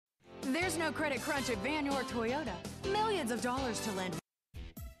There's no credit crunch at Vann or Toyota. Millions of dollars to lend.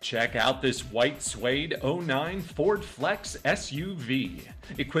 Check out this white suede '09 Ford Flex SUV,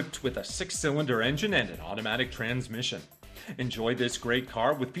 equipped with a 6-cylinder engine and an automatic transmission. Enjoy this great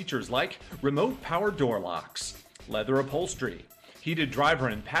car with features like remote power door locks, leather upholstery, heated driver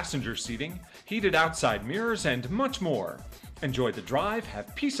and passenger seating, heated outside mirrors, and much more. Enjoy the drive,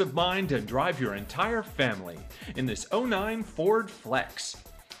 have peace of mind, and drive your entire family in this '09 Ford Flex.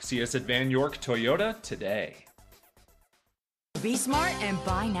 See us at Vann York Toyota today. Be smart and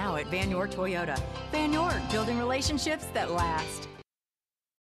buy now at Vann York Toyota. Vann York, building relationships that last.